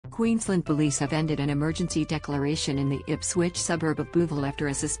Queensland Police have ended an emergency declaration in the Ipswich suburb of Booval after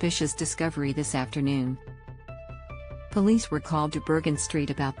a suspicious discovery this afternoon. Police were called to Bergin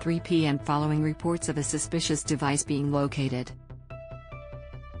Street about 3 p.m. following reports of a suspicious device being located.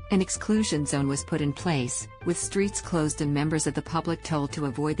 An exclusion zone was put in place, with streets closed and members of the public told to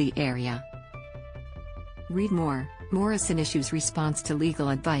avoid the area. Read more. Morrison issues response to legal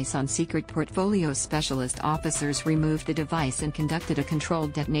advice on secret portfolio specialist. Officers removed the device and conducted a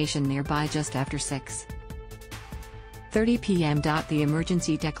controlled detonation nearby just after 6:30 p.m. The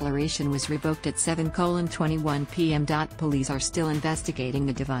emergency declaration was revoked at 7:21 p.m. Police are still investigating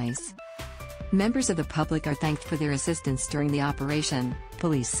the device. Members of the public are thanked for their assistance during the operation,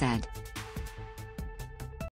 police said.